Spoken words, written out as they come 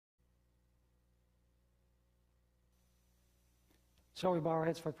Shall we bow our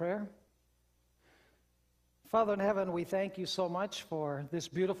heads for prayer? Father in heaven, we thank you so much for this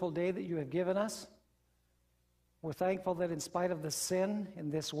beautiful day that you have given us. We're thankful that in spite of the sin in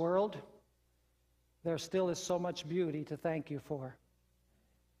this world, there still is so much beauty to thank you for.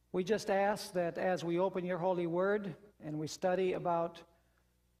 We just ask that as we open your holy word and we study about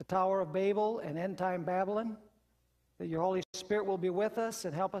the Tower of Babel and end-time Babylon, that your Holy Spirit will be with us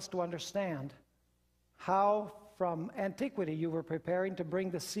and help us to understand how from antiquity you were preparing to bring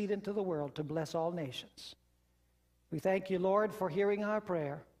the seed into the world to bless all nations. We thank you, Lord, for hearing our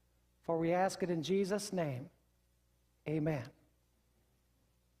prayer, for we ask it in Jesus' name. Amen.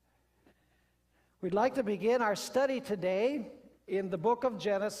 We'd like to begin our study today in the book of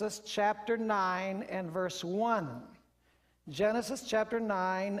Genesis, chapter 9 and verse 1. Genesis chapter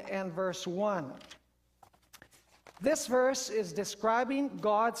 9 and verse 1. This verse is describing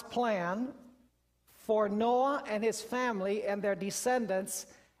God's plan for Noah and his family and their descendants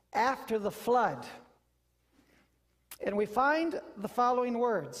after the flood. And we find the following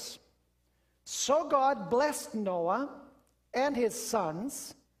words. So God blessed Noah and his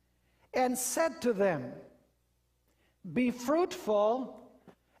sons and said to them, be fruitful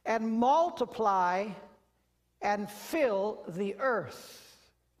and multiply and fill the earth.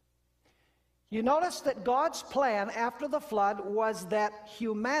 You notice that God's plan after the flood was that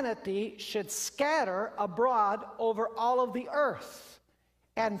humanity should scatter abroad over all of the earth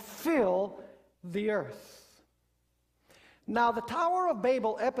and fill the earth. Now, the Tower of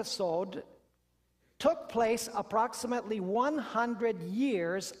Babel episode took place approximately 100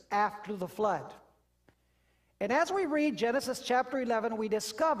 years after the flood. And as we read Genesis chapter 11, we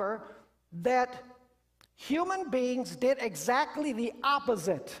discover that human beings did exactly the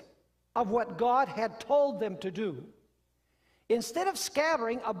opposite of what God had told them to do. Instead of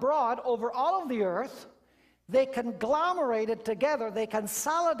scattering abroad over all of the earth, they conglomerated together, they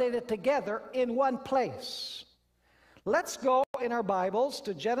consolidated together in one place. Let's go in our Bibles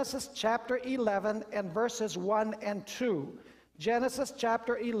to Genesis chapter 11 and verses 1 and 2. Genesis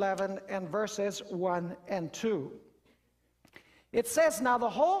chapter 11 and verses 1 and 2. It says, now the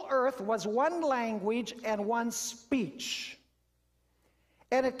whole earth was one language and one speech.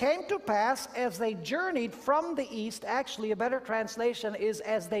 And it came to pass as they journeyed from the east, actually a better translation is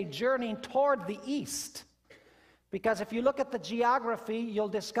as they journeyed toward the east. Because if you look at the geography, you'll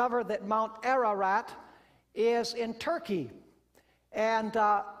discover that Mount Ararat is in Turkey. And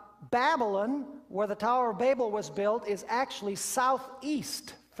Babylon, where the Tower of Babel was built, is actually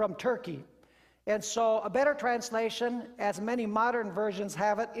southeast from Turkey. And so a better translation, as many modern versions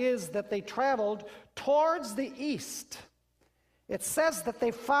have it, is that they traveled towards the east. It says that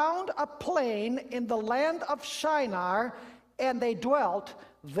they found a plain in the land of Shinar, and they dwelt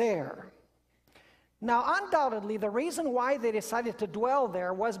there. Now, undoubtedly, the reason why they decided to dwell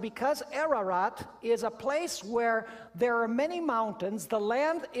there was because Ararat is a place where there are many mountains. The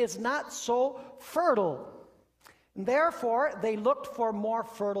land is not so fertile. And therefore, they looked for more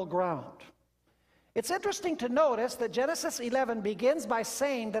fertile ground. It's interesting to notice that Genesis 11 begins by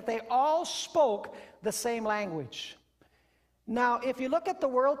saying that they all spoke the same language. Now, if you look at the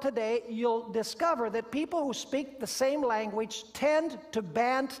world today, you'll discover that people who speak the same language tend to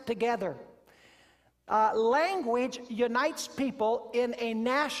band together. Language unites people in a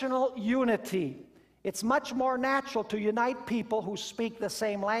national unity. It's much more natural to unite people who speak the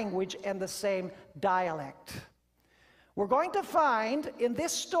same language and the same dialect. We're going to find in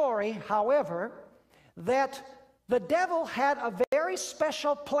this story, however, that the devil had a very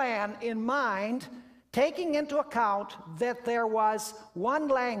special plan in mind, taking into account that there was one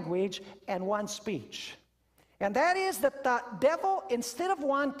language and one speech. And that is that the devil, instead of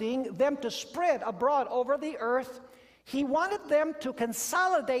wanting them to spread abroad over the earth, he wanted them to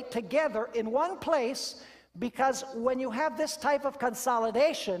consolidate together in one place, because when you have this type of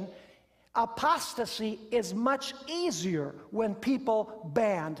consolidation, apostasy is much easier when people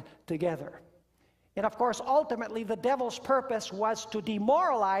band together. And of course, ultimately, the devil's purpose was to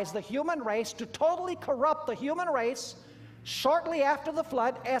demoralize the human race, to totally corrupt the human race shortly after the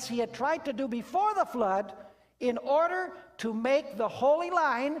flood, as he had tried to do before the flood, in order to make the holy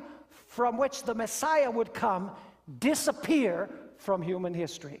line from which the Messiah would come disappear from human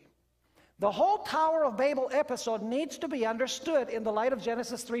history. The whole Tower of Babel episode needs to be understood in the light of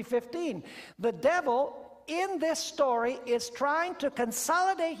Genesis 3:15. The devil in this story is trying to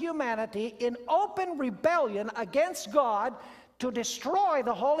consolidate humanity in open rebellion against God, to destroy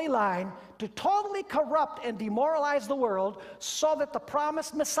the holy line, to totally corrupt and demoralize the world, so that the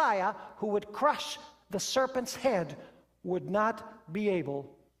promised Messiah, who would crush the serpent's head, would not be able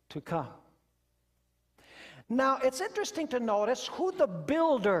to come. Now, it's interesting to notice who the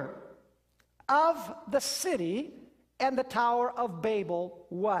builder of the city and the Tower of Babel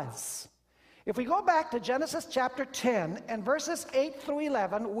was. If we go back to Genesis chapter 10 and verses 8 through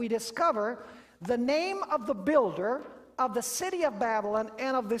 11, we discover the name of the builder of the city of Babylon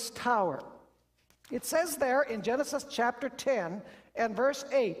and of this tower. It says there in Genesis chapter 10 and verse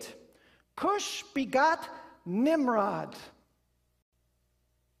 8, Cush begot Nimrod.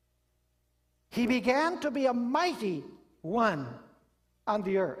 He began to be a mighty one on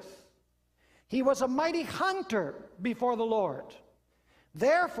the earth. He was a mighty hunter before the Lord.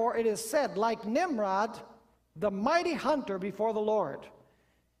 Therefore it is said, like Nimrod, the mighty hunter before the Lord.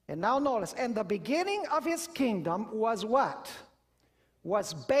 And now notice, and the beginning of his kingdom was what?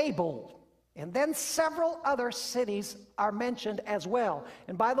 Was Babel. And then several other cities are mentioned as well.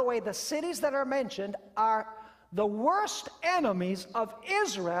 And by the way, the cities that are mentioned are the worst enemies of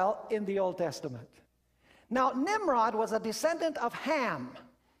Israel in the Old Testament. Now, Nimrod was a descendant of Ham.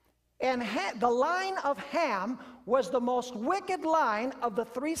 And the line of Ham was the most wicked line of the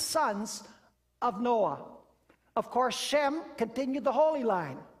three sons of Noah. Of course, Shem continued the holy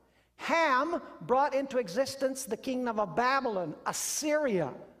line. Ham brought into existence the kingdom of Babylon,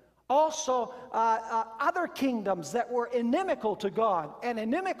 Assyria, also other kingdoms that were inimical to God and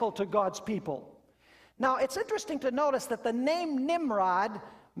inimical to God's people. Now, it's interesting to notice that the name Nimrod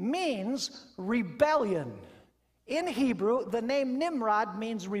means rebellion. In Hebrew, the name Nimrod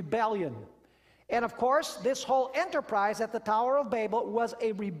means rebellion. And of course, this whole enterprise at the Tower of Babel was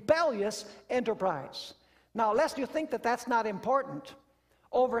a rebellious enterprise. Now, lest you think that that's not important,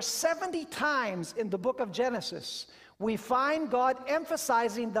 over 70 times in the book of Genesis, we find God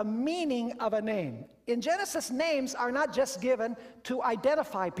emphasizing the meaning of a name. In Genesis, names are not just given to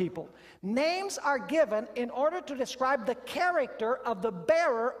identify people. Names are given in order to describe the character of the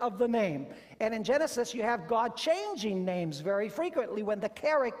bearer of the name. And in Genesis, you have God changing names very frequently when the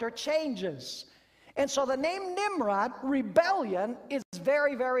character changes. And so the name Nimrod, rebellion, is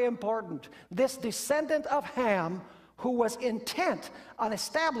very, very important. This descendant of Ham, who was intent on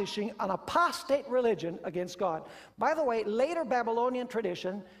establishing an apostate religion against God. By the way, later Babylonian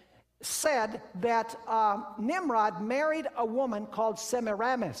tradition said that Nimrod married a woman called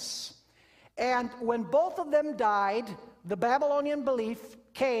Semiramis. And when both of them died, the Babylonian belief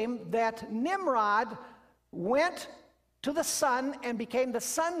came that Nimrod went to the sun and became the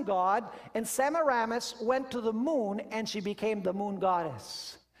sun god, and Semiramis went to the moon and she became the moon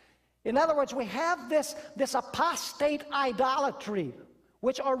goddess. In other words, we have this apostate idolatry,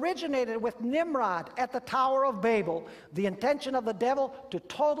 which originated with Nimrod at the Tower of Babel, the intention of the devil to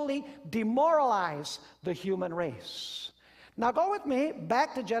totally demoralize the human race. Now go with me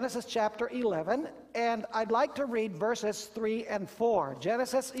back to Genesis chapter 11, and I'd like to read verses 3 and 4.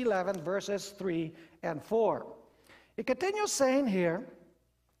 Genesis 11, verses 3 and 4. It continues saying here,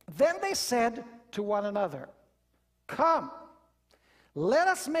 Then they said to one another, Come, let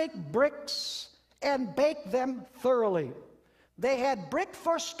us make bricks and bake them thoroughly. They had brick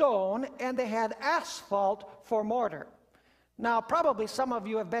for stone, and they had asphalt for mortar. Now, probably some of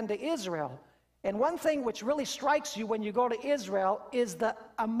you have been to Israel, and one thing which really strikes you when you go to Israel is the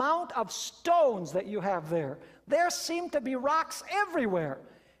amount of stones that you have there. There seem to be rocks everywhere,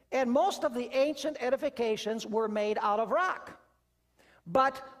 and most of the ancient edifications were made out of rock.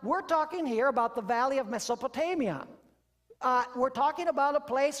 But we're talking here about the valley of Mesopotamia. We're talking about a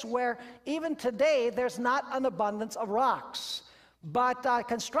place where even today there's not an abundance of rocks. But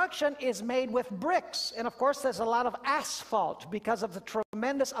construction is made with bricks. And of course there's a lot of asphalt because of the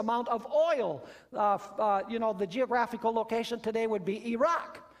tremendous amount of oil. The geographical location today would be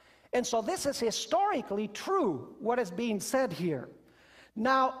Iraq. And so this is historically true, what is being said here.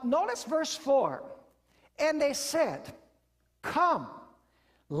 Now notice verse 4. And they said, Come,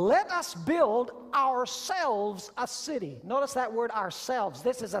 let us build ourselves a city. Notice that word ourselves.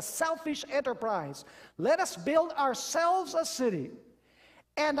 This is a selfish enterprise. Let us build ourselves a city,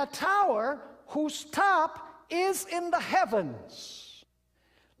 and a tower whose top is in the heavens.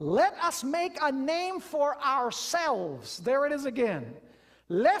 Let us make a name for ourselves. There it is again.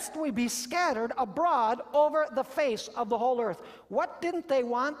 Lest we be scattered abroad over the face of the whole earth. What didn't they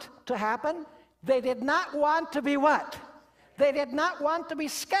want to happen? They did not want to be what? They did not want to be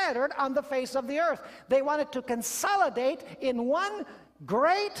scattered on the face of the earth. They wanted to consolidate in one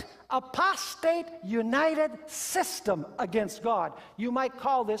great apostate united system against God. You might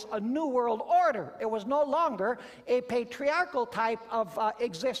call this a new world order. It was no longer a patriarchal type of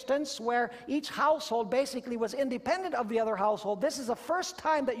existence where each household basically was independent of the other household. This is the first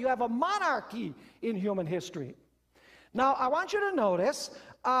time that you have a monarchy in human history. Now, I want you to notice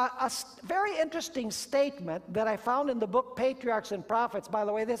very interesting statement that I found in the book Patriarchs and Prophets. By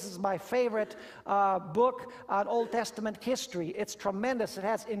the way, this is my favorite book on Old Testament history. It's tremendous. It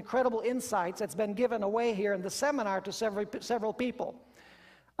has incredible insights. It's been given away here in the seminar to several people.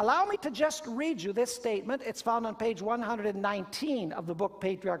 Allow me to just read you this statement. It's found on page 119 of the book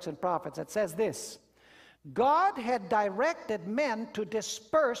Patriarchs and Prophets. It says this: God had directed men to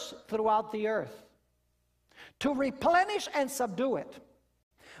disperse throughout the earth, to replenish and subdue it.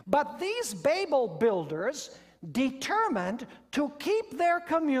 But these Babel builders determined to keep their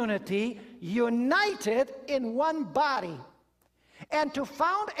community united in one body and to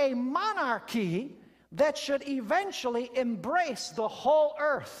found a monarchy that should eventually embrace the whole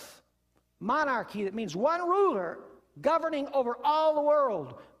earth. Monarchy, that means one ruler governing over all the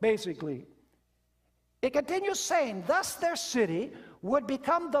world, basically. It continues saying, thus their city would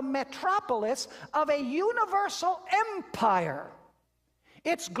become the metropolis of a universal empire.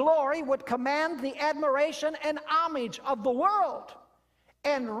 Its glory would command the admiration and homage of the world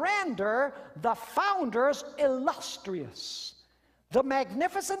and render the founders illustrious. The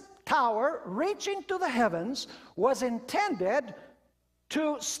magnificent tower reaching to the heavens was intended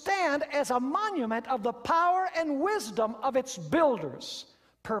to stand as a monument of the power and wisdom of its builders,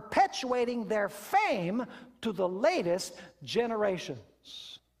 perpetuating their fame to the latest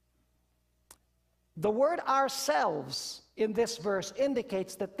generations. The word ourselves in this verse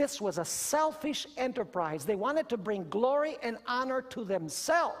indicates that this was a selfish enterprise. They wanted to bring glory and honor to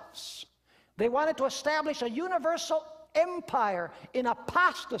themselves. They wanted to establish a universal empire in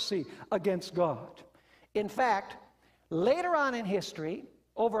apostasy against God. In fact, later on in history,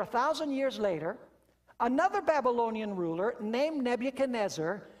 over 1,000 years later, another Babylonian ruler named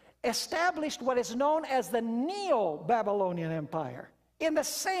Nebuchadnezzar established what is known as the Neo-Babylonian Empire in the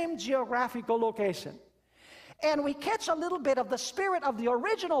same geographical location. And we catch a little bit of the spirit of the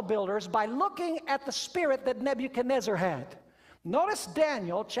original builders by looking at the spirit that Nebuchadnezzar had. Notice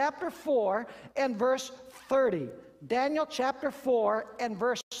Daniel chapter 4 and verse 30. Daniel chapter 4 and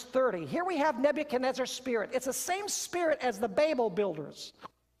verse 30. Here we have Nebuchadnezzar's spirit. It's the same spirit as the Babel builders.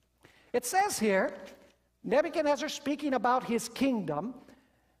 It says here, Nebuchadnezzar speaking about his kingdom,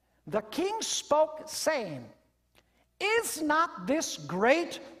 the king spoke saying, is not this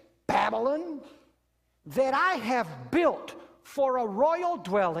great Babylon that I have built for a royal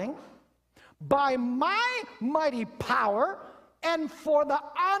dwelling by my mighty power and for the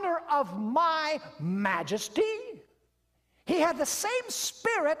honor of my majesty? He had the same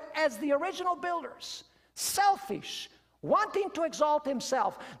spirit as the original builders, selfish, wanting to exalt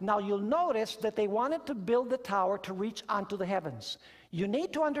himself. Now you'll notice that they wanted to build the tower to reach onto the heavens. You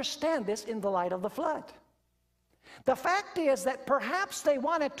need to understand this in the light of the flood. The fact is that perhaps they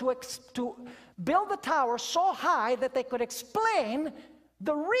wanted to build the tower so high that they could explain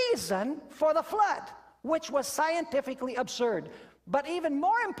the reason for the flood, which was scientifically absurd. But even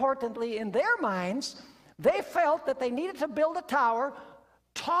more importantly, in their minds, they felt that they needed to build a tower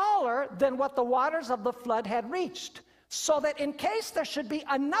taller than what the waters of the flood had reached, so that in case there should be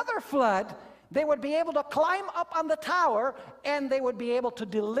another flood, they would be able to climb up on the tower and they would be able to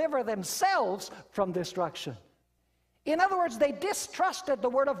deliver themselves from destruction. In other words, they distrusted the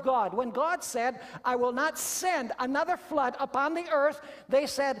word of God. When God said, I will not send another flood upon the earth, they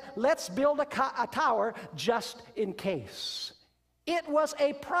said, let's build a tower just in case. It was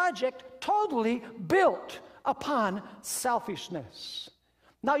a project totally built upon selfishness.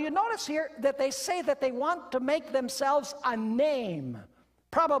 Now you notice here that they say that they want to make themselves a name.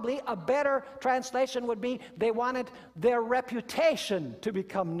 Probably a better translation would be they wanted their reputation to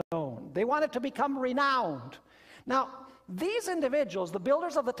become known. They wanted to become renowned. Now, these individuals, the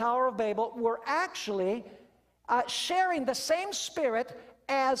builders of the Tower of Babel, were actually sharing the same spirit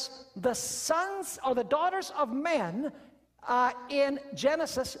as the sons or the daughters of men in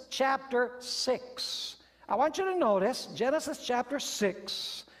Genesis chapter 6. I want you to notice Genesis chapter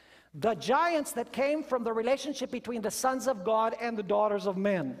 6, the giants that came from the relationship between the sons of God and the daughters of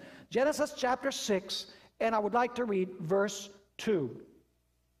men. Genesis chapter 6, and I would like to read verse 2.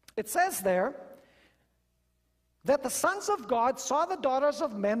 It says there, that the sons of God saw the daughters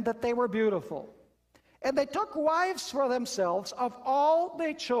of men that they were beautiful, and they took wives for themselves of all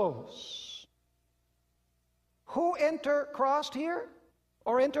they chose. Who intercrossed here,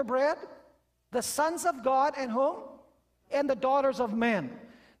 or interbred? The sons of God and whom? And the daughters of men.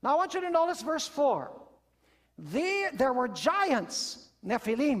 Now I want you to notice verse 4. There were giants,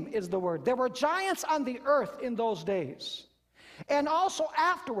 Nephilim is the word. There were giants on the earth in those days. And also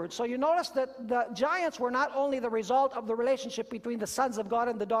afterwards. So you notice that the giants were not only the result of the relationship between the sons of God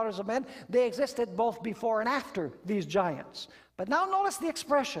and the daughters of men, they existed both before and after these giants. But now notice the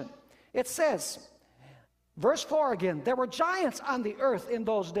expression. It says, verse 4 again, there were giants on the earth in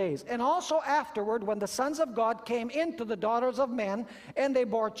those days, and also afterward when the sons of God came into the daughters of men, and they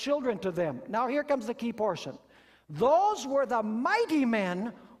bore children to them. Now here comes the key portion. Those were the mighty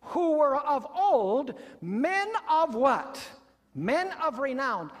men who were of old, men of what? Men of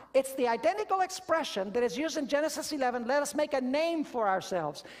renown. It's the identical expression that is used in Genesis 11, let us make a name for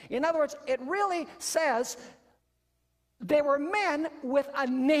ourselves. In other words, it really says they were men with a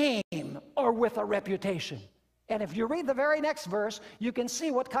name or with a reputation. And if you read the very next verse, you can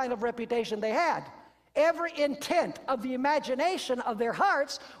see what kind of reputation they had. Every intent of the imagination of their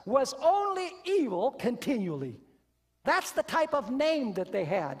hearts was only evil continually. That's the type of name that they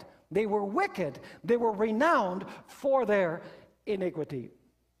had. They were wicked. They were renowned for their iniquity.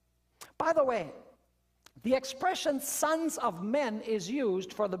 By the way, the expression sons of men is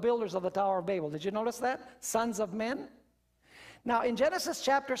used for the builders of the Tower of Babel. Did you notice that? Sons of men. Now in Genesis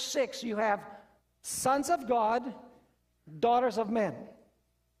chapter 6, you have sons of God, daughters of men.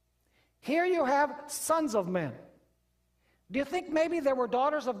 Here you have sons of men. Do you think maybe there were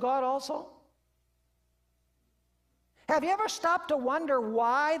daughters of God also? Have you ever stopped to wonder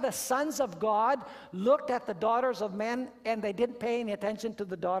why the sons of God looked at the daughters of men and they didn't pay any attention to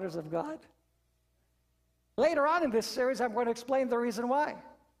the daughters of God? Later on in this series, I'm going to explain the reason why.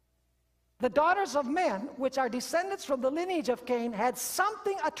 The daughters of men, which are descendants from the lineage of Cain, had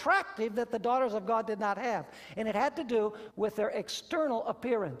something attractive that the daughters of God did not have, and it had to do with their external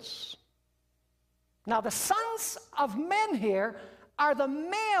appearance. Now, the sons of men here are the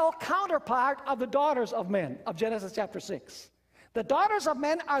male counterpart of the daughters of men of Genesis chapter 6. The daughters of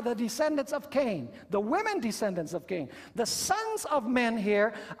men are the descendants of Cain, the women descendants of Cain. The sons of men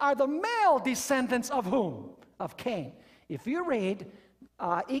here are the male descendants of whom? Of Cain. If you read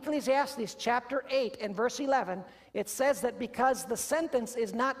Ecclesiastes chapter 8 and verse 11, it says that because the sentence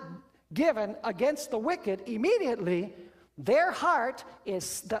is not given against the wicked immediately, their heart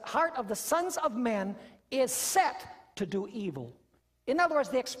is, the heart of the sons of men is set to do evil. In other words,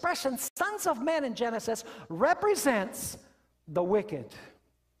 the expression sons of men in Genesis represents the wicked.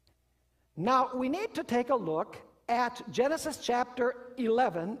 Now, we need to take a look at Genesis chapter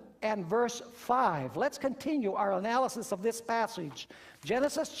 11 and verse 5. Let's continue our analysis of this passage.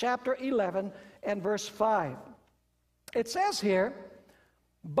 Genesis chapter 11 and verse 5. It says here,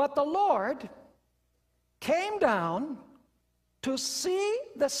 but the Lord came down to see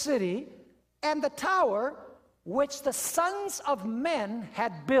the city and the tower which the sons of men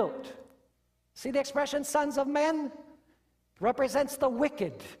had built. See the expression sons of men? Represents the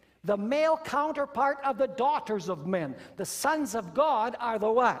wicked, the male counterpart of the daughters of men. The sons of God are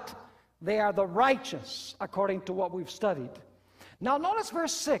the what? They are the righteous, according to what we've studied. Now notice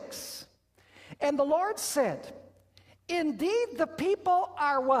verse 6. And the Lord said, indeed the people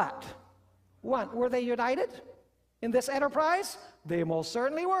are what? One. Were they united in this enterprise? They most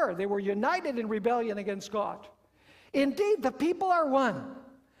certainly were. They were united in rebellion against God. Indeed, the people are one,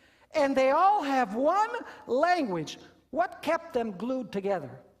 and they all have one language. What kept them glued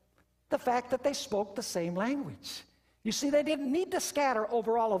together? The fact that they spoke the same language. You see, they didn't need to scatter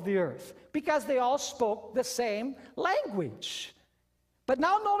over all of the earth because they all spoke the same language. But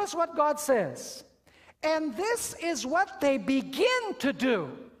now notice what God says. And this is what they begin to do.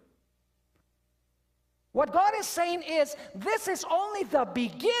 What God is saying is, this is only the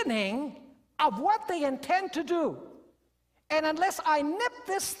beginning of what they intend to do. And unless I nip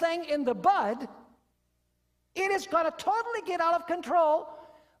this thing in the bud, it is going to totally get out of control.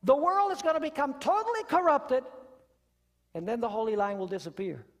 The world is going to become totally corrupted. And then the Holy Line will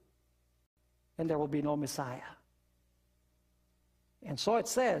disappear. And there will be no Messiah. And so it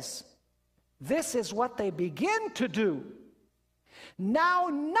says, this is what they begin to do. Now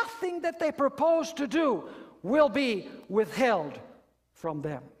nothing that they propose to do will be withheld from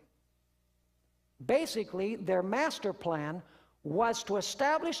them. Basically, their master plan was to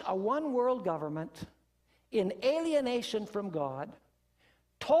establish a one-world government in alienation from God,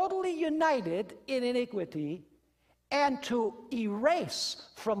 totally united in iniquity, and to erase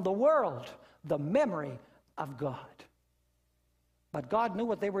from the world the memory of God. But God knew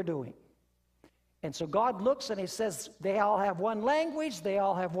what they were doing. And so God looks and he says, they all have one language, they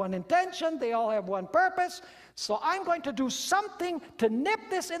all have one intention, they all have one purpose. So I'm going to do something to nip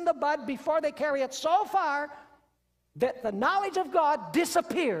this in the bud before they carry it so far that the knowledge of God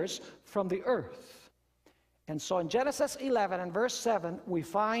disappears from the earth. And so in Genesis 11 and verse 7, we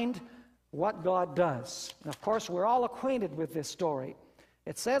find what God does. And of course, we're all acquainted with this story.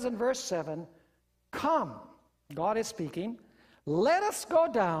 It says in verse 7, "Come," God is speaking, "let us go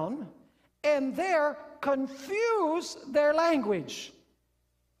down and there confuse their language,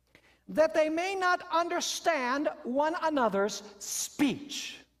 that they may not understand one another's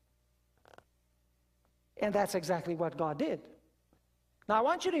speech." And that's exactly what God did. Now, I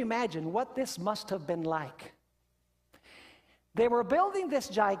want you to imagine what this must have been like. They were building this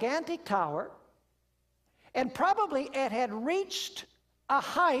gigantic tower, and probably it had reached a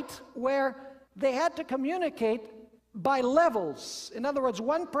height where they had to communicate by levels. In other words,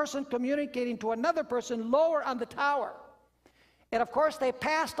 one person communicating to another person lower on the tower. And of course, they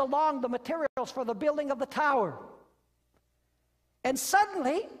passed along the materials for the building of the tower. And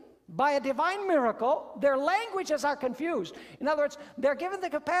suddenly, by a divine miracle, their languages are confused. In other words, they're given the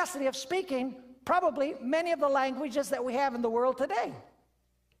capacity of speaking probably many of the languages that we have in the world today.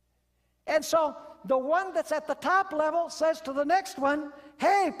 And so the one that's at the top level says to the next one,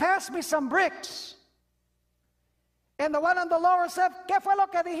 "Hey, pass me some bricks." And the one on the lower said, "¿Qué fue lo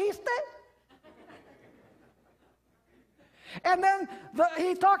que dijiste?" And then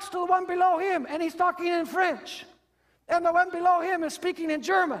he talks to the one below him, and he's talking in French. And the one below him is speaking in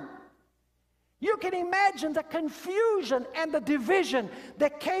German. You can imagine the confusion and the division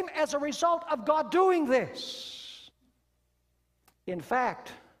that came as a result of God doing this. In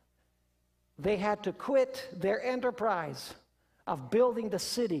fact, they had to quit their enterprise of building the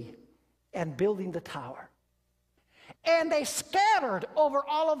city and building the tower. And they scattered over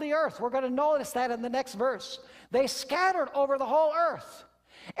all of the earth. We're going to notice that in the next verse. They scattered over the whole earth.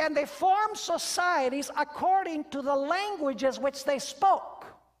 And they formed societies according to the languages which they spoke.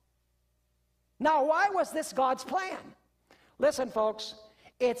 Now, why was this God's plan? Listen, folks,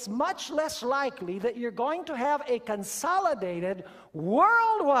 it's much less likely that you're going to have a consolidated,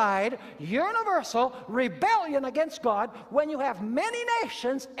 worldwide, universal rebellion against God when you have many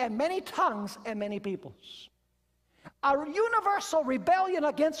nations and many tongues and many peoples. A universal rebellion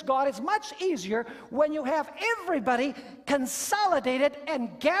against God is much easier when you have everybody consolidated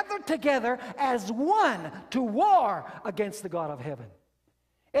and gathered together as one to war against the God of heaven.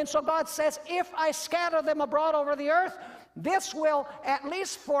 And so God says, if I scatter them abroad over the earth, this will, at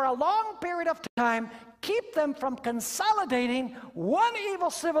least for a long period of time, keep them from consolidating one evil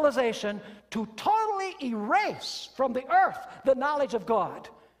civilization to totally erase from the earth the knowledge of God,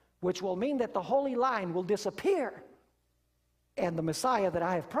 which will mean that the holy line will disappear and the Messiah that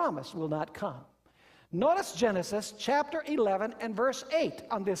I have promised will not come. Notice Genesis chapter 11 and verse 8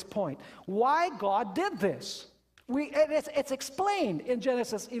 on this point. Why God did this. It's explained in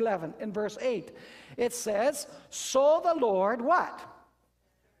Genesis 11 and verse 8. It says, "So the Lord," what?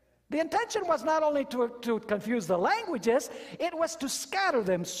 The intention was not only to confuse the languages, it was to scatter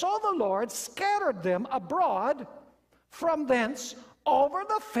them. "So the Lord scattered them abroad from thence over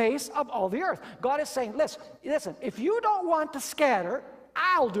the face of all the earth." God is saying, listen, if you don't want to scatter,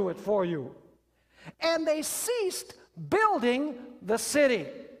 I'll do it for you. "And they ceased building the city."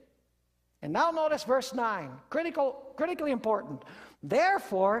 And now notice verse 9, critically important.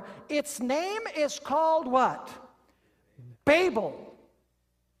 "Therefore, its name is called" what? Babel.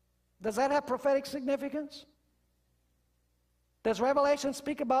 Does that have prophetic significance? Does Revelation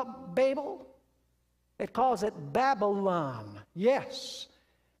speak about Babel? It calls it Babylon. Yes.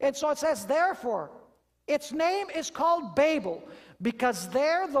 And so it says, "Therefore, its name is called Babel, because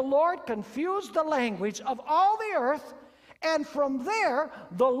there the Lord confused the language of all the earth, and from there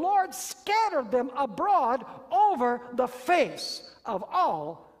the Lord scattered them abroad over the face of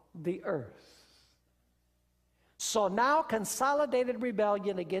all the earth." So now consolidated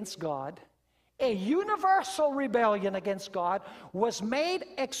rebellion against God, a universal rebellion against God, was made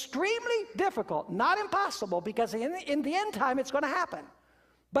extremely difficult. Not impossible, because in the end time it's going to happen.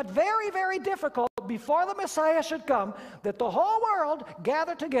 But very, very difficult before the Messiah should come, that the whole world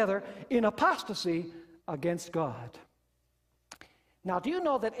gather together in apostasy against God. Now, do you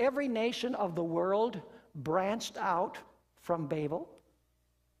know that every nation of the world branched out from Babel?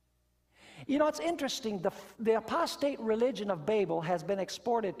 You know, it's interesting. The apostate religion of Babel has been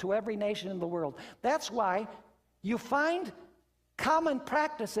exported to every nation in the world. That's why you find common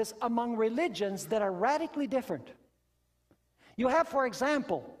practices among religions that are radically different. You have, for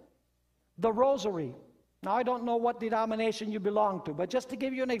example, the rosary. Now, I don't know what denomination you belong to, but just to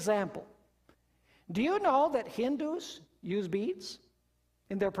give you an example. Do you know that Hindus use beads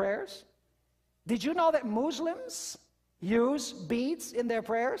in their prayers? Did you know that Muslims use beads in their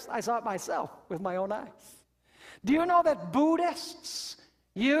prayers? I saw it myself with my own eyes. Do you know that Buddhists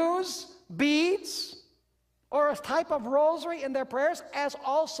use beads or a type of rosary in their prayers, as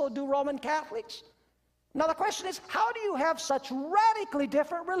also do Roman Catholics? Now the question is, how do you have such radically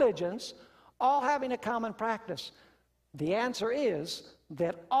different religions all having a common practice? The answer is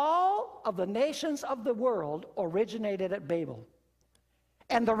that all of the nations of the world originated at Babel.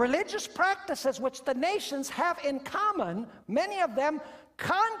 And the religious practices which the nations have in common, many of them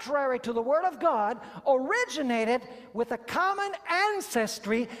contrary to the Word of God, originated with a common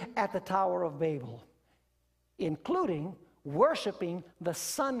ancestry at the Tower of Babel, including worshiping the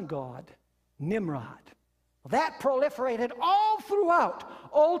sun god, Nimrod. That proliferated all throughout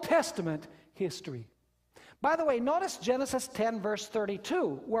Old Testament history. By the way, notice Genesis 10, verse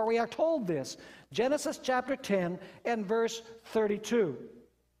 32, where we are told this. Genesis chapter 10 and verse 32.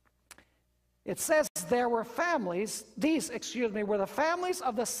 It says, there were families, were the families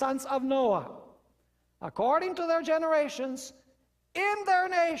of the sons of Noah, according to their generations, in their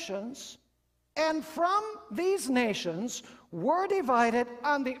nations, and from these nations were divided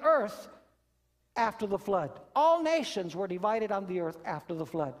on the earth after the flood. All nations were divided on the earth after the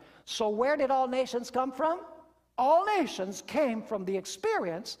flood. So where did all nations come from? All nations came from the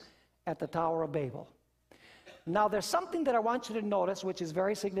experience at the Tower of Babel. Now there's something that I want you to notice which is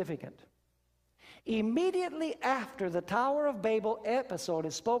very significant. Immediately after the Tower of Babel episode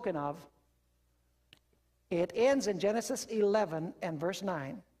is spoken of, it ends in Genesis 11 and verse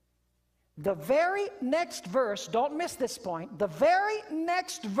 9. The very next verse, don't miss this point, the very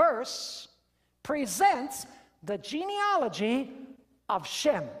next verse presents the genealogy of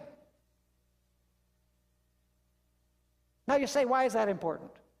Shem. Now you say, why is that important?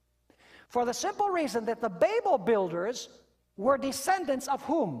 For the simple reason that the Babel builders were descendants of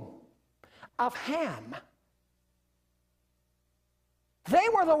whom? Of Ham. They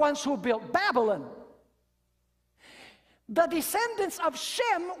were the ones who built Babylon. The descendants of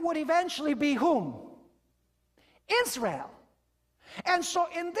Shem would eventually be whom? Israel. And so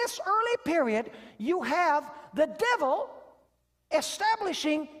in this early period, you have the devil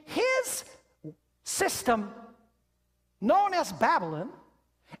establishing his system known as Babylon,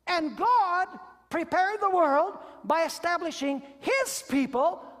 and God prepared the world by establishing his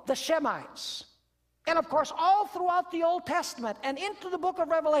people, the Shemites. And of course, all throughout the Old Testament and into the book of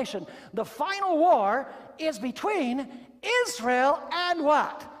Revelation, the final war is between Israel and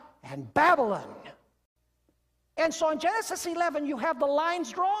what? And Babylon. And so in Genesis 11, you have the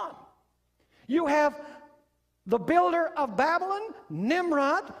lines drawn. You have the builder of Babylon,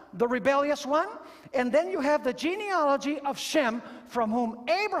 Nimrod, the rebellious one, and then you have the genealogy of Shem, from whom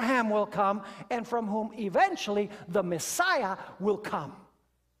Abraham will come, and from whom eventually the Messiah will come.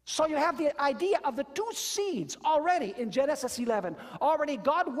 So you have the idea of the two seeds already in Genesis 11. Already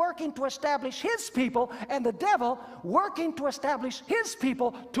God working to establish his people, and the devil working to establish his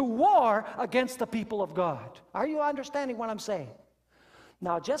people to war against the people of God. Are you understanding what I'm saying?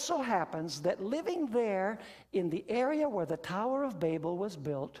 Now, it just so happens that living there in the area where the Tower of Babel was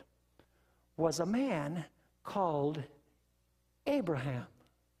built was a man called Abraham.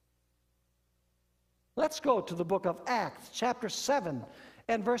 Let's go to the book of Acts, chapter 7,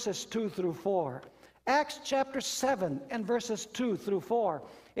 and verses 2 through 4. Acts chapter 7 and verses 2 through 4.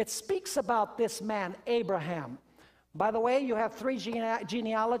 It speaks about this man, Abraham. By the way, you have three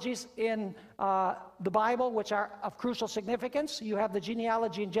genealogies in the Bible which are of crucial significance. You have the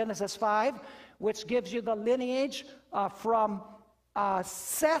genealogy in Genesis 5, which gives you the lineage from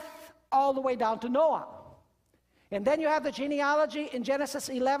Seth all the way down to Noah. And then you have the genealogy in Genesis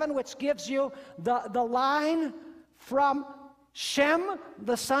 11, which gives you the line from Shem,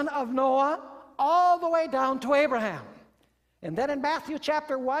 the son of Noah, all the way down to Abraham. And then in Matthew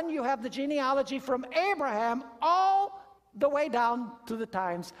chapter 1, you have the genealogy from Abraham all the way down to the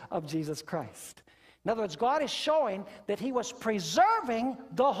times of Jesus Christ. In other words, God is showing that he was preserving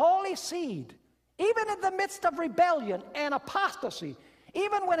the holy seed, even in the midst of rebellion and apostasy.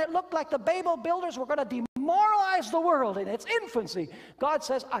 Even when it looked like the Babel builders were going to demoralize the world in its infancy, God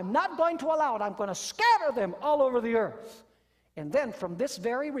says, I'm not going to allow it. I'm going to scatter them all over the earth. And then from this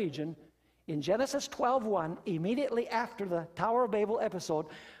very region, in Genesis 12:1, immediately after the Tower of Babel episode,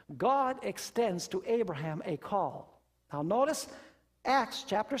 God extends to Abraham a call. Now notice Acts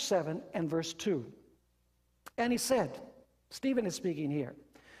chapter 7 and verse 2. And he said, Stephen is speaking here,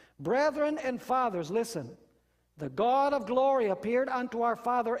 brethren and fathers, listen, the God of glory appeared unto our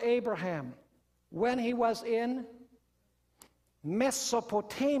father Abraham when he was in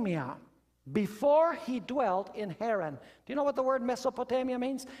Mesopotamia, before he dwelt in Haran. Do you know what the word Mesopotamia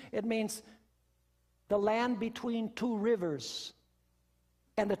means? It means the land between two rivers.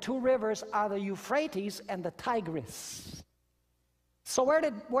 And the two rivers are the Euphrates and the Tigris. So where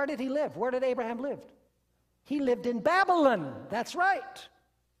did he live? Where did Abraham live? He lived in Babylon. That's right.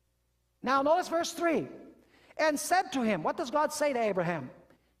 Now notice verse 3. And said to him, what does God say to Abraham?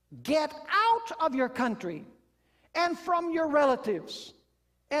 Get out of your country and from your relatives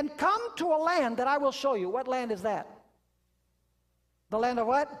and come to a land that I will show you. What land is that? The land of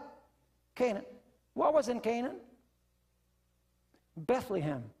what? Canaan. What was in Canaan?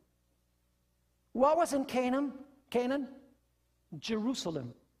 Bethlehem. What was in Canaan?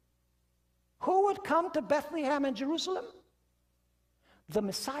 Jerusalem. Who would come to Bethlehem and Jerusalem? The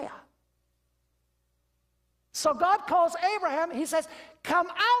Messiah. So God calls Abraham, he says, come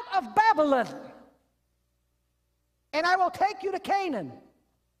out of Babylon, and I will take you to Canaan.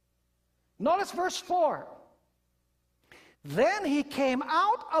 Notice verse 4. Then he came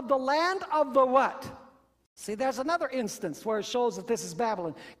out of the land of the what? See, there's another instance where it shows that this is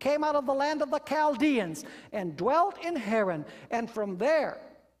Babylon. Came out of the land of the Chaldeans and dwelt in Haran. And from there,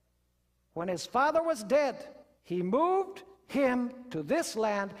 when his father was dead, he moved him to this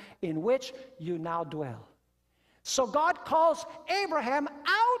land in which you now dwell. So God calls Abraham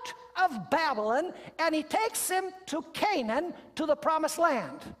out of Babylon, and he takes him to Canaan, to the promised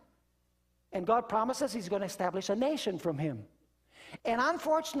land. And God promises he's going to establish a nation from him. And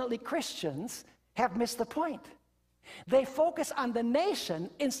unfortunately, Christians have missed the point. They focus on the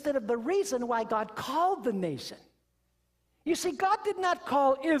nation instead of the reason why God called the nation. You see, God did not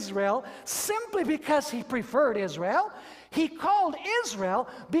call Israel simply because he preferred Israel. He called Israel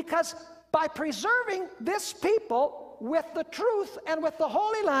because by preserving this people with the truth and with the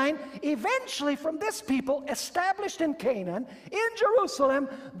holy line, eventually from this people established in Canaan, in Jerusalem,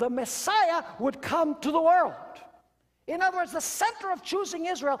 the Messiah would come to the world. In other words, the center of choosing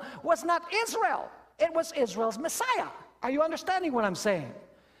Israel was not Israel. It was Israel's Messiah. Are you understanding what I'm saying?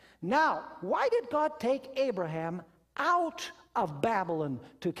 Now, why did God take Abraham out of Babylon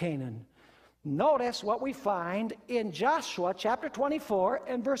to Canaan? Notice what we find in Joshua chapter 24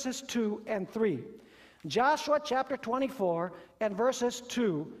 and verses 2 and 3. Joshua chapter 24 and verses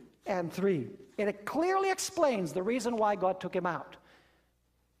 2 and 3. And it clearly explains the reason why God took him out.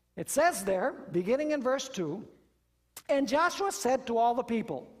 It says there, beginning in verse 2, and Joshua said to all the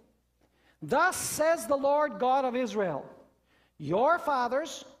people, thus says the Lord God of Israel, your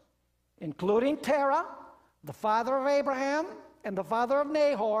fathers, including Terah, the father of Abraham and the father of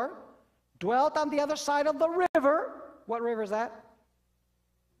Nahor, dwelt on the other side of the river. What river is that?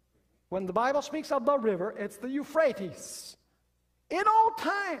 When the Bible speaks of the river, it's the Euphrates. In old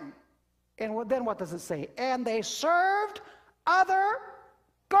time. And then what does it say? And they served other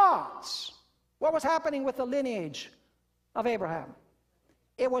gods. What was happening with the lineage of Abraham?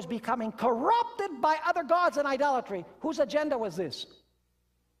 It was becoming corrupted by other gods and idolatry. Whose agenda was this?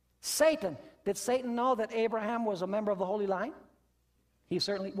 Satan. Did Satan know that Abraham was a member of the Holy Line? He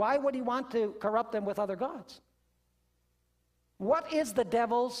certainly, why would he want to corrupt them with other gods? What is the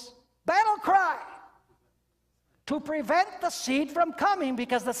devil's battle cry? To prevent the seed from coming,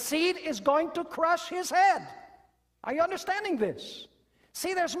 because the seed is going to crush his head. Are you understanding this?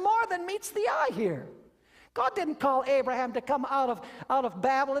 See, there's more than meets the eye here. God didn't call Abraham to come out of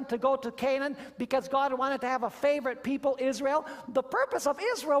Babylon to go to Canaan because God wanted to have a favorite people, Israel. The purpose of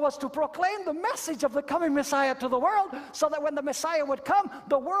Israel was to proclaim the message of the coming Messiah to the world, so that when the Messiah would come,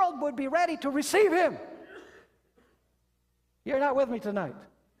 the world would be ready to receive him. You're not with me tonight.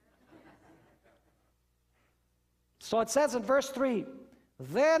 So it says in verse 3,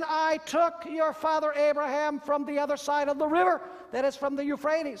 then I took your father Abraham from the other side of the river, that is from the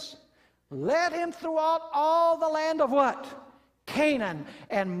Euphrates, led him throughout all the land of what? Canaan,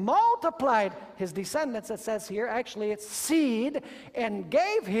 and multiplied his descendants, it says here, actually it's seed, and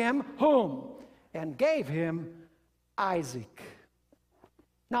gave him whom? And gave him Isaac.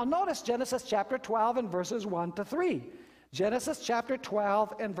 Now notice Genesis chapter 12 and verses 1 to 3. Genesis chapter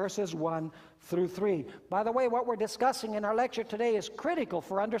 12 and verses 1 through 3. By the way, what we're discussing in our lecture today is critical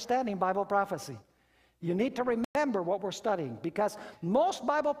for understanding Bible prophecy. You need to remember what we're studying, because most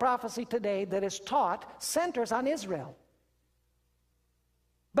Bible prophecy today that is taught centers on Israel.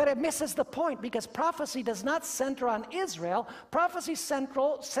 But it misses the point, because prophecy does not center on Israel. Prophecy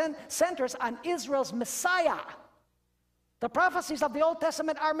centers on Israel's Messiah. The prophecies of the Old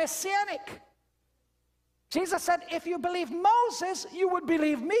Testament are messianic. Jesus said, if you believe Moses, you would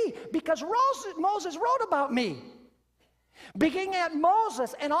believe me, because Moses wrote about me. Beginning at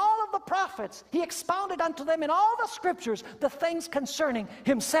Moses and all of the prophets, he expounded unto them in all the scriptures the things concerning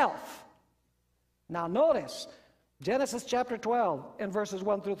himself. Now notice, Genesis chapter 12 and verses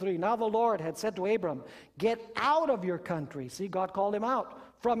 1 through 3. Now the Lord had said to Abram, get out of your country. See, God called him out.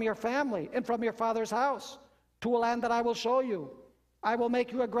 From your family and from your father's house, to a land that I will show you. I will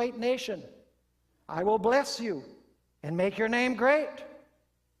make you a great nation. I will bless you and make your name great.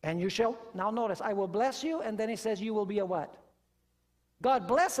 And you shall, now notice, I will bless you, and then he says you will be a what? God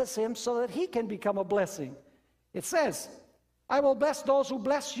blesses him so that he can become a blessing. It says, I will bless those who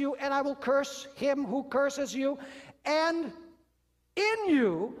bless you, and I will curse him who curses you. And in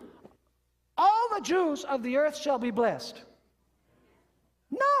you, all the Jews of the earth shall be blessed.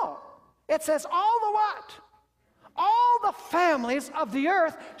 No. It says all the what? All the families of the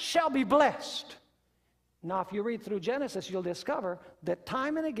earth shall be blessed. Now, if you read through Genesis, you'll discover that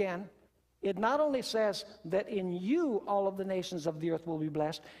time and again, it not only says that in you all of the nations of the earth will be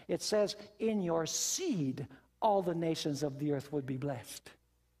blessed, it says in your seed all the nations of the earth would be blessed.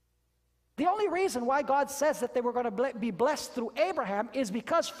 The only reason why God says that they were going to be blessed through Abraham is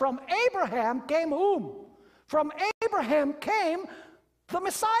because from Abraham came whom? From Abraham came the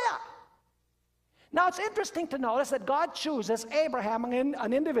Messiah. Now, it's interesting to notice that God chooses Abraham,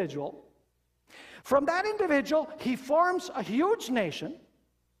 an individual. From that individual, he forms a huge nation.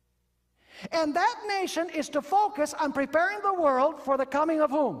 And that nation is to focus on preparing the world for the coming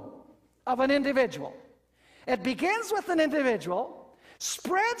of whom? Of an individual. It begins with an individual,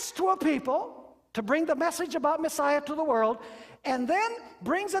 spreads to a people to bring the message about Messiah to the world, and then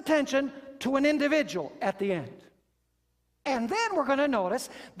brings attention to an individual at the end. And then we're going to notice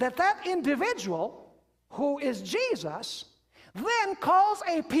that that individual, who is Jesus, then calls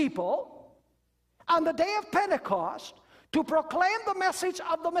a people on the day of Pentecost to proclaim the message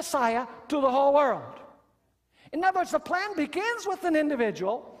of the Messiah to the whole world. In other words, the plan begins with an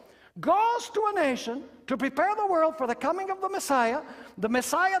individual, goes to a nation to prepare the world for the coming of the Messiah,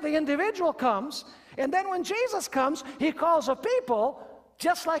 the individual comes, and then when Jesus comes, he calls a people,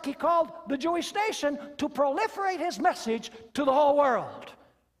 just like he called the Jewish nation, to proliferate his message to the whole world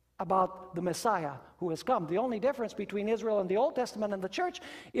about the Messiah who has come. The only difference between Israel and the Old Testament and the church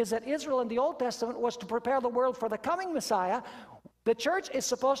is that Israel in the Old Testament was to prepare the world for the coming Messiah. The church is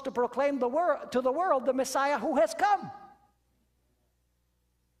supposed to proclaim to the world the Messiah who has come.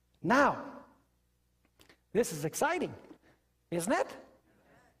 Now, this is exciting, isn't it?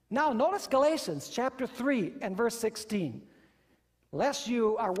 Now, notice Galatians chapter 3 and verse 16. Lest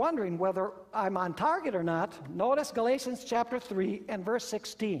you are wondering whether I'm on target or not, notice Galatians chapter 3 and verse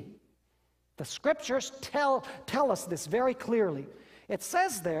 16. The scriptures tell us this very clearly. It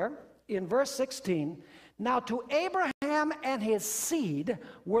says there in verse 16, now to Abraham and his seed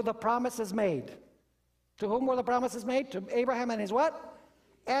were the promises made. To whom were the promises made? To Abraham and his what?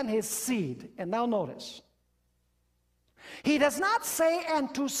 And his seed. And now notice. He does not say,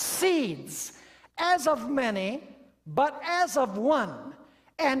 and to seeds, as of many, but as of one,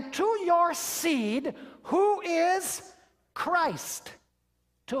 and to your seed, who is Christ.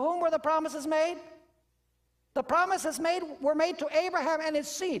 To whom were the promises made? The promises were made to Abraham and his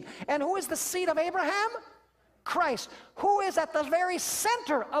seed. And who is the seed of Abraham? Christ. Who is at the very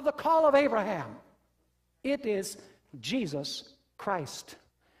center of the call of Abraham? It is Jesus Christ.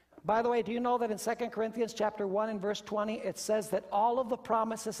 By the way, do you know that in 2 Corinthians chapter 1 and verse 20, it says that all of the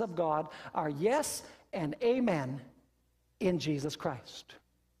promises of God are yes and amen in Jesus Christ.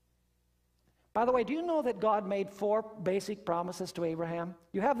 By the way, do you know that God made 4 basic promises to Abraham?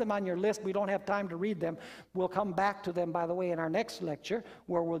 You have them on your list. We don't have time to read them. We'll come back to them, by the way, in our next lecture,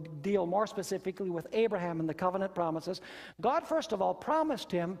 where we'll deal more specifically with Abraham and the covenant promises. God, first of all,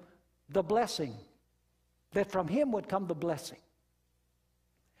 promised him the blessing, that from him would come the blessing.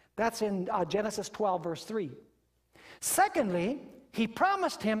 That's in Genesis 12, verse 3. Secondly, he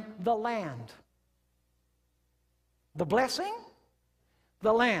promised him the land. The blessing,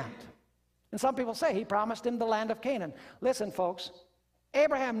 the land. And some people say he promised him the land of Canaan. Listen, folks,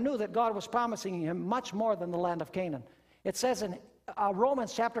 Abraham knew that God was promising him much more than the land of Canaan. It says in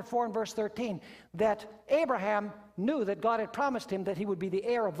Romans chapter 4 and verse 13 that Abraham knew that God had promised him that he would be the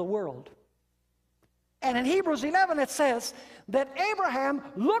heir of the world. And in Hebrews 11 it says that Abraham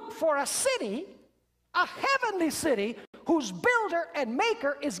looked for a city, a heavenly city, whose builder and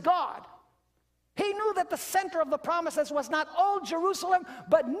maker is God. He knew that the center of the promises was not old Jerusalem,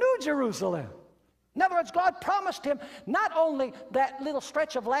 but New Jerusalem. In other words, God promised him not only that little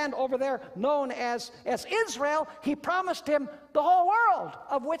stretch of land over there known as Israel, he promised him the whole world,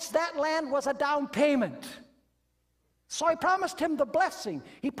 of which that land was a down payment. So he promised him the blessing.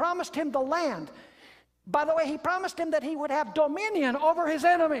 He promised him the land. By the way, he promised him that he would have dominion over his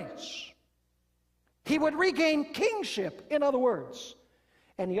enemies. He would regain kingship, in other words.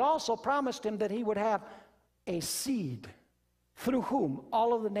 And he also promised him that he would have a seed through whom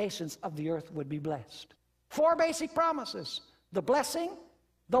all of the nations of the earth would be blessed. 4 basic promises: the blessing,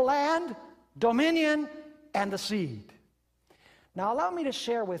 the land, dominion, and the seed. Now, allow me to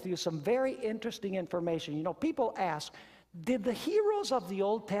share with you some very interesting information. You know, people ask, did the heroes of the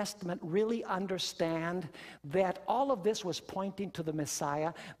Old Testament really understand that all of this was pointing to the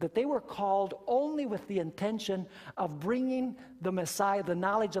Messiah, that they were called only with the intention of bringing the Messiah, the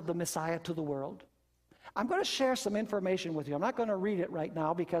knowledge of the Messiah, to the world? I'm going to share some information with you. I'm not going to read it right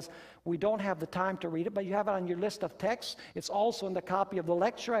now because we don't have the time to read it, but you have it on your list of texts. It's also in the copy of the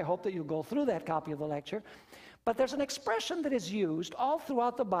lecture. I hope that you'll go through that copy of the lecture. But there's an expression that is used all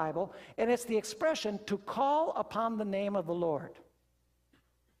throughout the Bible, and it's the expression to call upon the name of the Lord.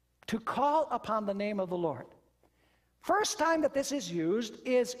 To call upon the name of the Lord. First time that this is used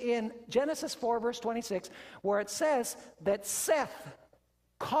is in Genesis 4, verse 26, where it says that Seth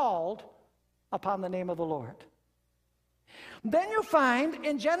called upon the name of the Lord. Then you find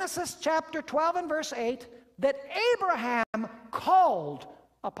in Genesis chapter 12 and verse 8 that Abraham called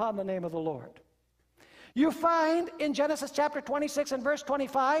upon the name of the Lord. You find in Genesis chapter 26 and verse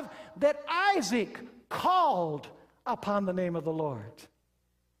 25 that Isaac called upon the name of the Lord.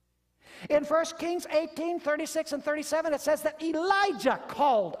 In 1 Kings 18, 36 and 37, it says that Elijah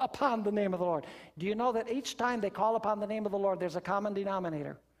called upon the name of the Lord. Do you know that each time they call upon the name of the Lord, there's a common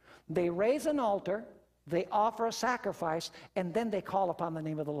denominator? They raise an altar, they offer a sacrifice, and then they call upon the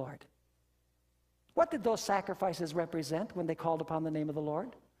name of the Lord. What did those sacrifices represent when they called upon the name of the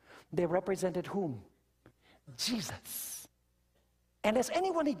Lord? They represented whom? Jesus. And does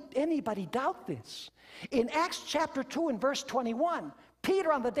anybody doubt this? In Acts chapter 2 and verse 21,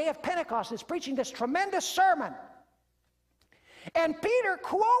 Peter on the day of Pentecost is preaching this tremendous sermon. And Peter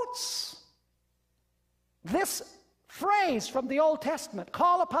quotes this phrase from the Old Testament,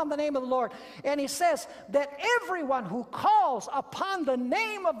 call upon the name of the Lord. And he says that everyone who calls upon the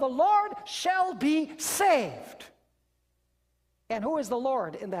name of the Lord shall be saved. And who is the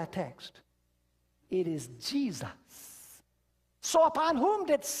Lord in that text? It is Jesus. So upon whom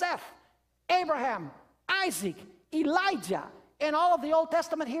did Seth, Abraham, Isaac, Elijah, and all of the Old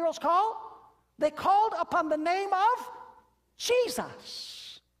Testament heroes call? They called upon the name of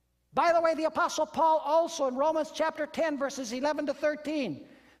Jesus. By the way, the Apostle Paul also in Romans chapter 10, verses 11 to 13,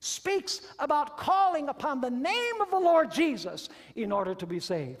 speaks about calling upon the name of the Lord Jesus in order to be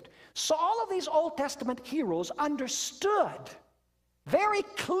saved. So all of these Old Testament heroes understood, very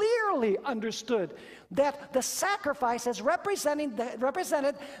clearly understood, that the sacrifices represented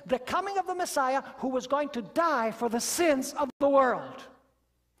the coming of the Messiah who was going to die for the sins of the world.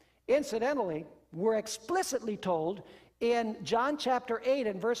 Incidentally, we're explicitly told in John chapter 8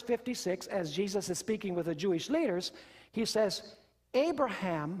 and verse 56, as Jesus is speaking with the Jewish leaders, he says,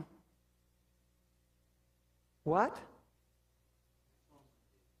 Abraham, what?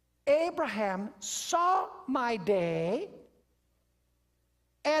 Abraham saw my day,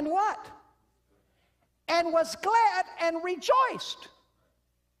 and what? And was glad and rejoiced.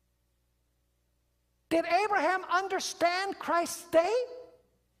 Did Abraham understand Christ's day?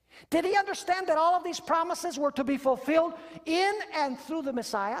 Did he understand that all of these promises were to be fulfilled in and through the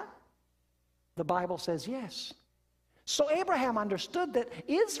Messiah? The Bible says yes. So Abraham understood that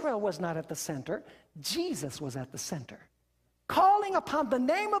Israel was not at the center, Jesus was at the center. Calling upon the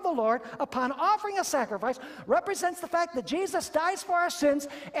name of the Lord, upon offering a sacrifice, represents the fact that Jesus dies for our sins,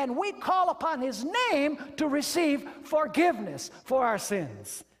 and we call upon his name to receive forgiveness for our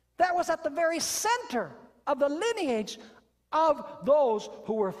sins. That was at the very center of the lineage of those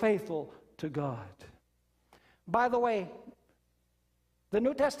who were faithful to God. By the way, the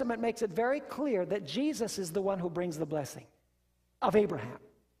New Testament makes it very clear that Jesus is the one who brings the blessing of Abraham.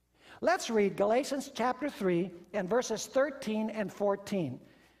 Let's read Galatians chapter 3 and verses 13 and 14.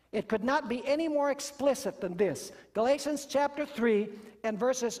 It could not be any more explicit than this. Galatians chapter 3 and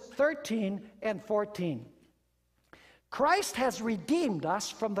verses 13 and 14. Christ has redeemed us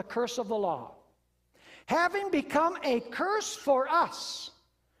from the curse of the law, having become a curse for us.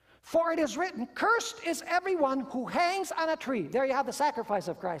 For it is written, cursed is everyone who hangs on a tree. There you have the sacrifice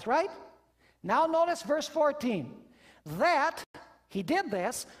of Christ, right? Now notice verse 14. That, he did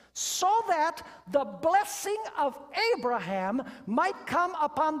this, so that the blessing of Abraham might come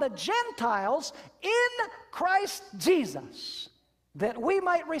upon the Gentiles in Christ Jesus, that we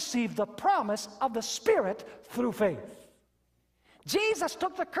might receive the promise of the Spirit through faith. Jesus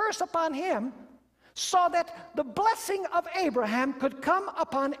took the curse upon him so that the blessing of Abraham could come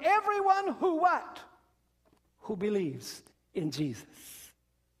upon everyone who what? Who believes in Jesus.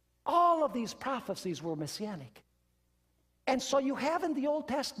 All of these prophecies were messianic. And so you have in the Old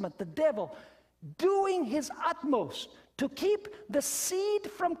Testament the devil doing his utmost to keep the seed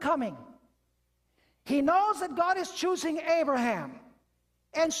from coming. He knows that God is choosing Abraham.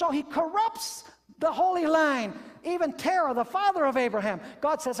 And so he corrupts the holy line, even Terah, the father of Abraham.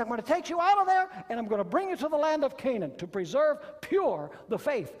 God says, I'm going to take you out of there, and I'm going to bring you to the land of Canaan to preserve pure the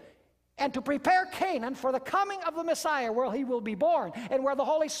faith, and to prepare Canaan for the coming of the Messiah, where he will be born, and where the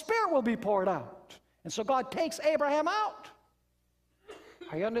Holy Spirit will be poured out. And so God takes Abraham out.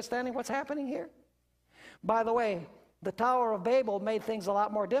 Are you understanding what's happening here? By the way, the Tower of Babel made things a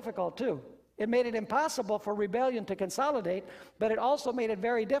lot more difficult too. It made it impossible for rebellion to consolidate, but it also made it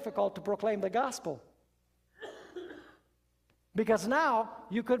very difficult to proclaim the gospel. Because now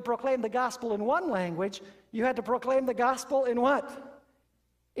you could proclaim the gospel in one language, you had to proclaim the gospel in what?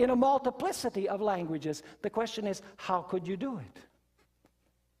 In a multiplicity of languages. The question is, how could you do it?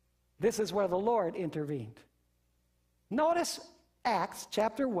 This is where the Lord intervened. Notice Acts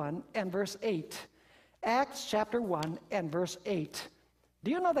chapter 1 and verse 8. Acts chapter 1 and verse 8. Do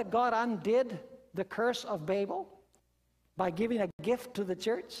you know that God undid the curse of Babel by giving a gift to the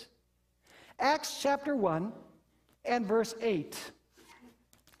church? Acts chapter 1 and verse 8.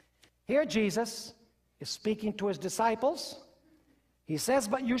 Here Jesus is speaking to his disciples. He says,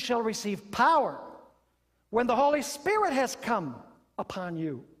 but you shall receive power when the Holy Spirit has come upon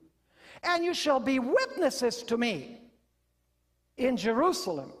you. And you shall be witnesses to me in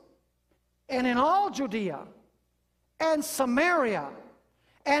Jerusalem and in all Judea and Samaria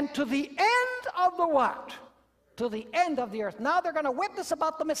and to the end of the what? To the end of the earth. Now they're going to witness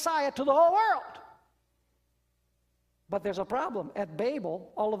about the Messiah to the whole world. But there's a problem. At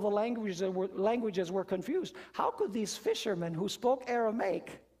Babel, all of the languages were confused. How could these fishermen who spoke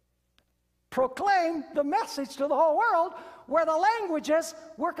Aramaic proclaim the message to the whole world where the languages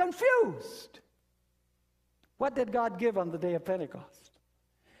were confused? What did God give on the day of Pentecost?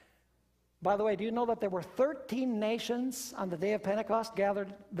 By the way, do you know that there were 13 nations on the day of Pentecost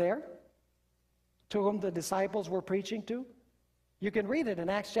gathered there, to whom the disciples were preaching to? You can read it in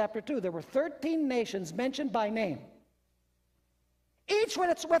Acts chapter 2. There were 13 nations mentioned by name, each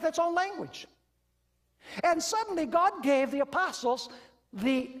with its own language. And suddenly God gave the apostles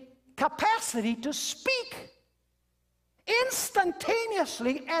the capacity to speak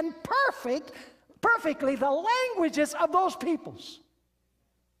instantaneously and perfectly the languages of those peoples.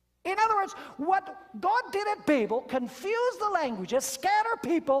 In other words, what God did at Babel, confuse the languages, scatter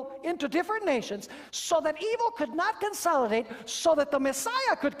people into different nations so that evil could not consolidate, so that the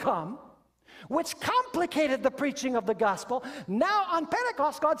Messiah could come, which complicated the preaching of the gospel. Now on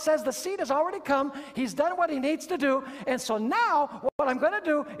Pentecost, God says the seed has already come. He's done what he needs to do. And so now what I'm going to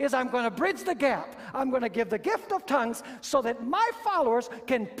do is I'm going to bridge the gap. I'm going to give the gift of tongues so that my followers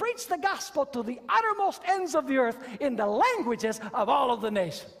can preach the gospel to the uttermost ends of the earth in the languages of all of the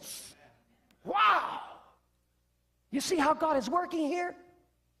nations. Wow! You see how God is working here?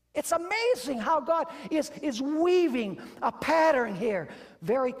 It's amazing how God is weaving a pattern here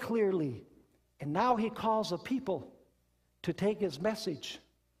very clearly. And now he calls a people to take his message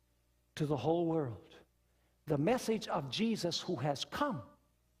to the whole world. The message of Jesus who has come.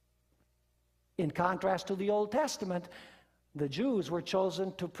 In contrast to the Old Testament, the Jews were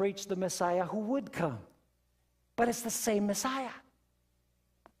chosen to preach the Messiah who would come. But it's the same Messiah.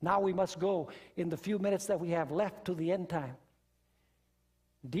 Now we must go in the few minutes that we have left to the end time.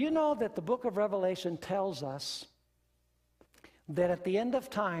 Do you know that the book of Revelation tells us that at the end of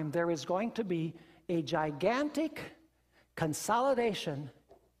time there is going to be a gigantic consolidation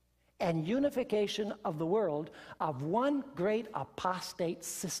and unification of the world of one great apostate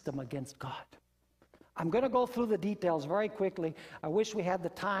system against God? I'm going to go through the details very quickly. I wish we had the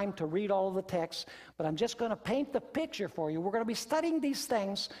time to read all of the texts, but I'm just going to paint the picture for you. We're going to be studying these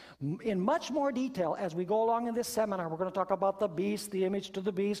things in much more detail as we go along in this seminar. We're going to talk about the beast, the image to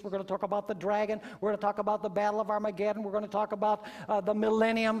the beast. We're going to talk about the dragon. We're going to talk about the battle of Armageddon. We're going to talk about the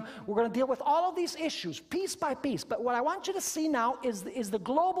millennium. We're going to deal with all of these issues piece by piece. But what I want you to see now is the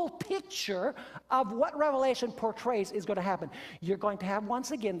global picture of what Revelation portrays is going to happen. You're going to have,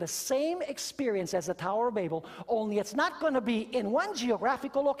 once again, the same experience as the Tower of Babel, only it's not going to be in one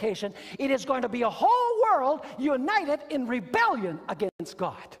geographical location. It is going to be a whole world united in rebellion against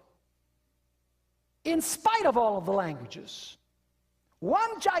God, in spite of all of the languages.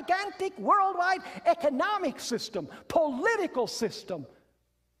 One gigantic worldwide economic system, political system,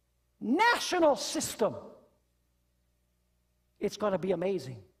 national system. It's going to be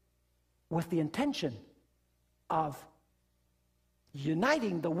amazing, with the intention of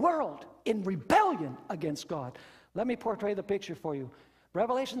uniting the world in rebellion against God. Let me portray the picture for you.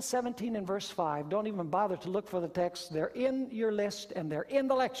 Revelation 17 and verse 5. Don't even bother to look for the text. They're in your list and they're in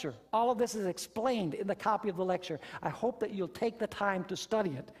the lecture. All of this is explained in the copy of the lecture. I hope that you'll take the time to study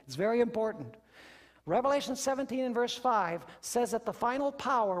it. It's very important. Revelation 17 and verse 5 says that the final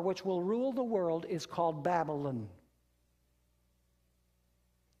power which will rule the world is called Babylon.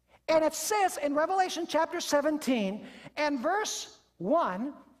 And it says in Revelation chapter 17 and verse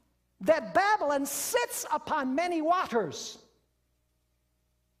 1 that Babylon sits upon many waters.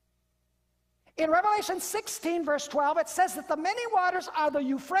 In Revelation 16 verse 12 it says that the many waters are the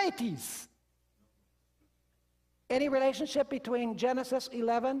Euphrates. Any relationship between Genesis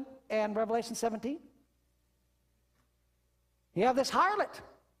 11 and Revelation 17? You have this harlot,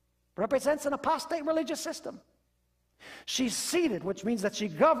 represents an apostate religious system. She's seated, which means that she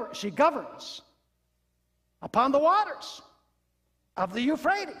governs upon the waters of the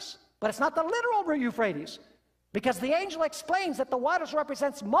Euphrates. But it's not the literal Euphrates, because the angel explains that the waters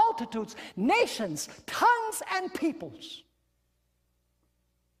represents multitudes, nations, tongues, and peoples.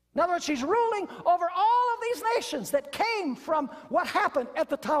 In other words, she's ruling over all of these nations that came from what happened at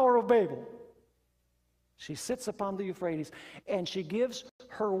the Tower of Babel. She sits upon the Euphrates, and she gives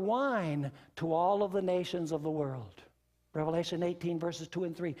her wine to all of the nations of the world. Revelation 18, verses 2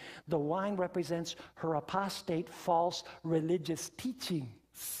 and 3. The wine represents her apostate, false religious teachings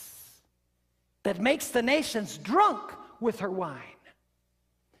that makes the nations drunk with her wine.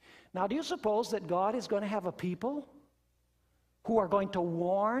 Now, do you suppose that God is going to have a people who are going to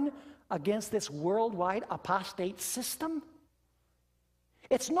warn against this worldwide apostate system?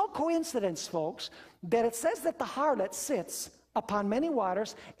 It's no coincidence, folks, that it says that the harlot sits upon many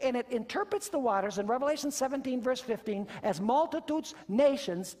waters, and it interprets the waters in Revelation 17, verse 15, as multitudes,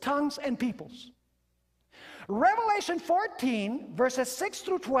 nations, tongues, and peoples. Revelation 14, verses 6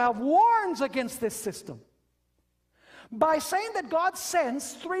 through 12, warns against this system by saying that God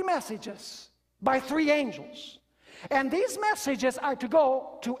sends 3 messages by 3 angels. And these messages are to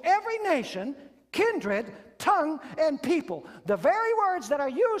go to every nation, kindred, tongue, and people. The very words that are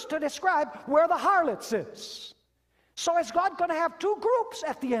used to describe where the harlot sits. So is God going to have 2 groups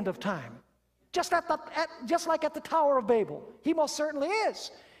at the end of time? Just like at the Tower of Babel. He most certainly is.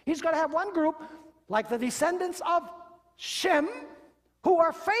 He's going to have one group, like the descendants of Shem, who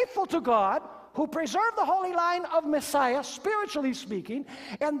are faithful to God, who preserve the holy line of Messiah, spiritually speaking.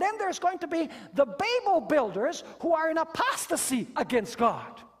 And then there's going to be the Babel builders who are in apostasy against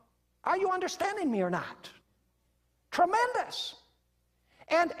God. Are you understanding me or not? Tremendous.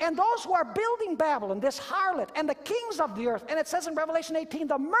 And those who are building Babylon, this harlot, and the kings of the earth, and it says in Revelation 18,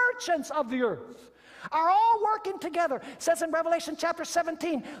 the merchants of the earth, are all working together. It says in Revelation chapter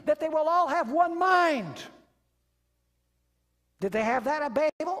 17 that they will all have one mind. Did they have that at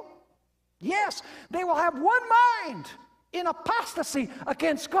Babel? Yes, they will have one mind in apostasy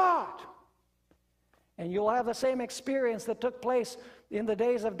against God. And you'll have the same experience that took place in the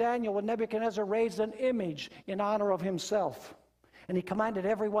days of Daniel when Nebuchadnezzar raised an image in honor of himself. And he commanded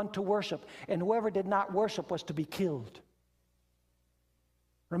everyone to worship, and whoever did not worship was to be killed.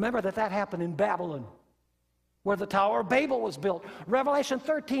 Remember that happened in Babylon, where the Tower of Babel was built. Revelation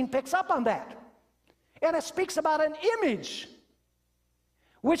 13 picks up on that. And it speaks about an image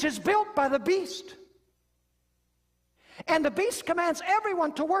which is built by the beast. And the beast commands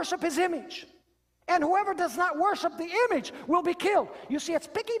everyone to worship his image. And whoever does not worship the image will be killed. You see, it's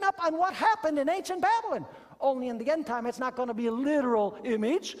picking up on what happened in ancient Babylon. Only in the end time, it's not going to be a literal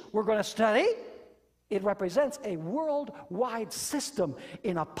image we're going to study. It represents a worldwide system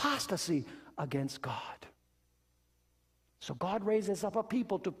in apostasy against God. So God raises up a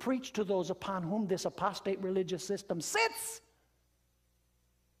people to preach to those upon whom this apostate religious system sits.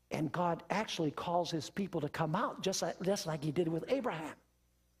 And God actually calls his people to come out, just like he did with Abraham.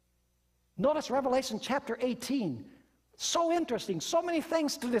 Notice Revelation chapter 18. So interesting, so many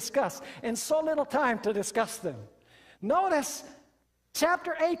things to discuss, and so little time to discuss them. Notice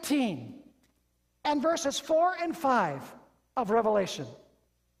chapter 18 and verses 4 and 5 of Revelation.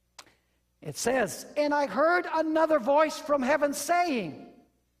 It says, "And I heard another voice from heaven saying,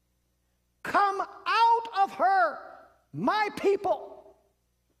 'Come out of her, my people.'"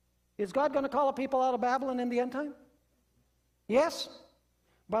 Is God going to call a people out of Babylon in the end time? Yes.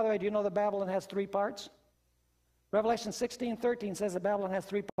 By the way, do you know that Babylon has 3 parts? Revelation 16:13 says that Babylon has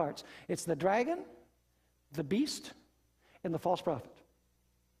 3 parts. It's the dragon, the beast, and the false prophet.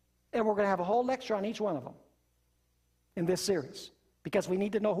 And we're going to have a whole lecture on each one of them in this series, because we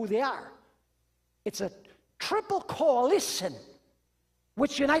need to know who they are. It's a triple coalition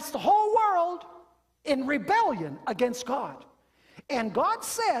which unites the whole world in rebellion against God. And God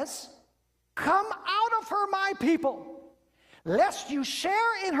says, "Come out of her, my people, lest you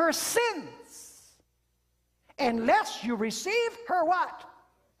share in her sins, and lest you receive her" what?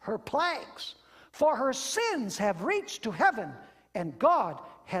 "Her plagues. For her sins have reached to heaven, and God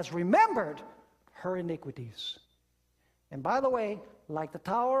has remembered her iniquities. And by the way, like the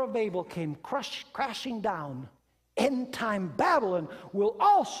Tower of Babel came crashing down, end-time Babylon will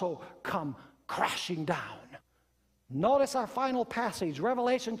also come crashing down. Notice our final passage,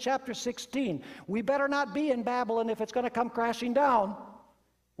 Revelation chapter 16. We better not be in Babylon if it's going to come crashing down.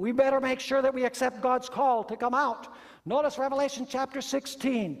 We better make sure that we accept God's call to come out. Notice Revelation chapter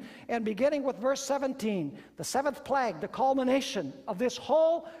 16, and beginning with verse 17, the seventh plague, the culmination of this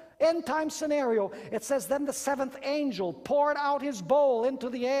whole end-time scenario. It says, then the seventh angel poured out his bowl into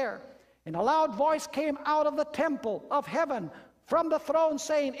the air, and a loud voice came out of the temple of heaven from the throne,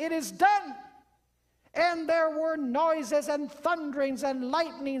 saying, it is done. And there were noises and thunderings and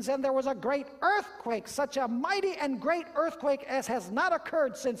lightnings, and there was a great earthquake, such a mighty and great earthquake as has not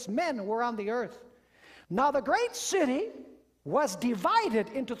occurred since men were on the earth. Now the great city was divided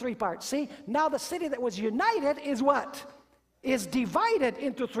into three parts. See, now the city that was united is what? Is divided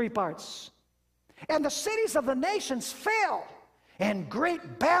into three parts. And the cities of the nations fell, and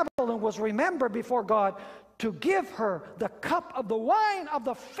great Babylon was remembered before God to give her the cup of the wine of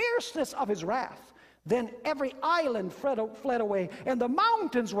the fierceness of his wrath. Then every island fled away, and the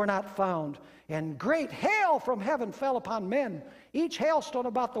mountains were not found. And great hail from heaven fell upon men, each hailstone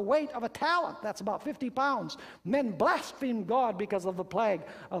about the weight of a talent. That's about 50 pounds. Men blasphemed God because of the plague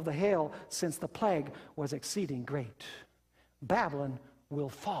of the hail, since the plague was exceeding great. Babylon will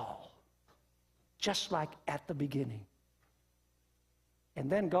fall, just like at the beginning. And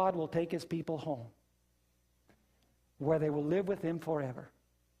then God will take his people home, where they will live with him forever.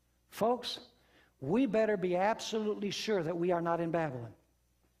 Folks, we better be absolutely sure that we are not in Babylon.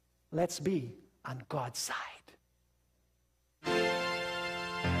 Let's be on God's side.